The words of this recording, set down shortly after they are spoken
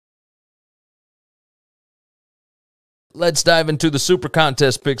Let's dive into the Super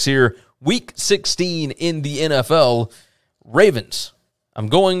Contest picks here. Week 16 in the NFL. Ravens.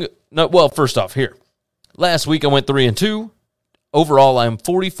 First off here. Last week I went 3-2. Overall, I'm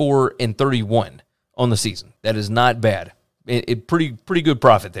 44-31 on the season. That is not bad. Pretty good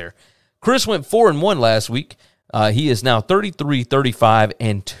profit there. Chris went 4-1 last week. He is now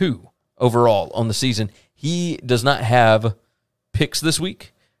 33-35-2 overall on the season. He does not have picks this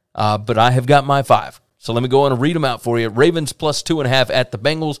week, but I have got my 5. So let me go on and read them out for you. Ravens plus 2.5 at the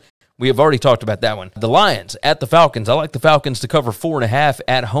Bengals. We have already talked about that one. The Lions at the Falcons. I like the Falcons to cover 4.5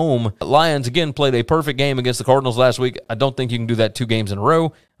 at home. Lions, again, played a perfect game against the Cardinals last week. I don't think you can do that 2 games in a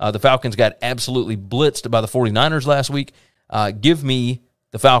row. The Falcons got absolutely blitzed by the 49ers last week. Give me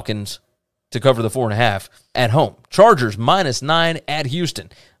the Falcons to cover the 4.5 at home. Chargers -9 at Houston.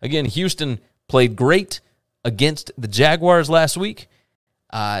 Again, Houston played great against the Jaguars last week.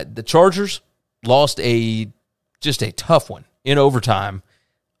 The Chargers lost just a tough one in overtime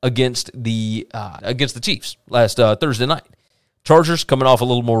against the Chiefs last Thursday night. Chargers coming off a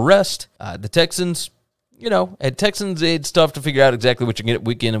little more rest. The Texans, at Texans, it's tough to figure out exactly what you get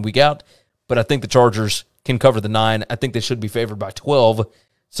week in and week out, but I think the Chargers can cover the 9. I think they should be favored by 12.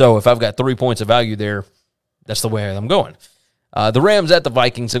 So if I've got 3 points of value there, that's the way I'm going. The Rams at the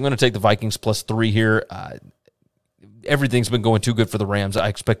Vikings. I'm going to take the Vikings plus 3 here. Everything's been going too good for the Rams. I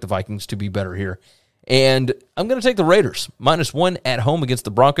expect the Vikings to be better here. And I'm going to take the Raiders, -1 at home against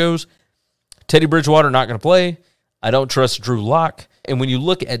the Broncos. Teddy Bridgewater not going to play. I don't trust Drew Lock. And when you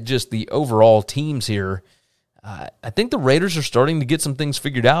look at just the overall teams here, I think the Raiders are starting to get some things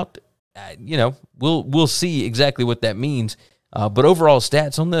figured out. We'll see exactly what that means. But overall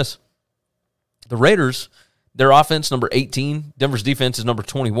stats on this, the Raiders, their offense, number 18. Denver's defense is number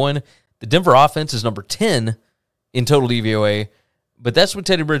 21. The Denver offense is number 10 in total DVOA. But that's with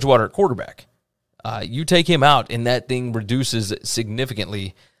Teddy Bridgewater at quarterback. You take him out, and that thing reduces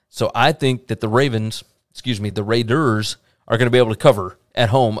significantly. So I think that the Raiders are going to be able to cover at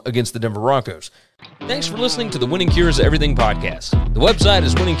home against the Denver Broncos. Thanks for listening to the Winning Cures Everything podcast. The website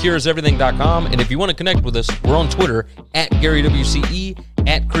is winningcureseverything.com, and if you want to connect with us, we're on Twitter at GaryWCE,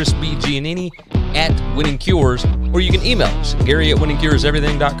 at Chris B. Giannini, at Winning Cures, or you can email us, Gary at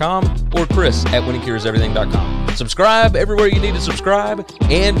winningcureseverything.com or Chris at winningcureseverything.com. Subscribe everywhere you need to subscribe,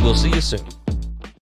 and we'll see you soon.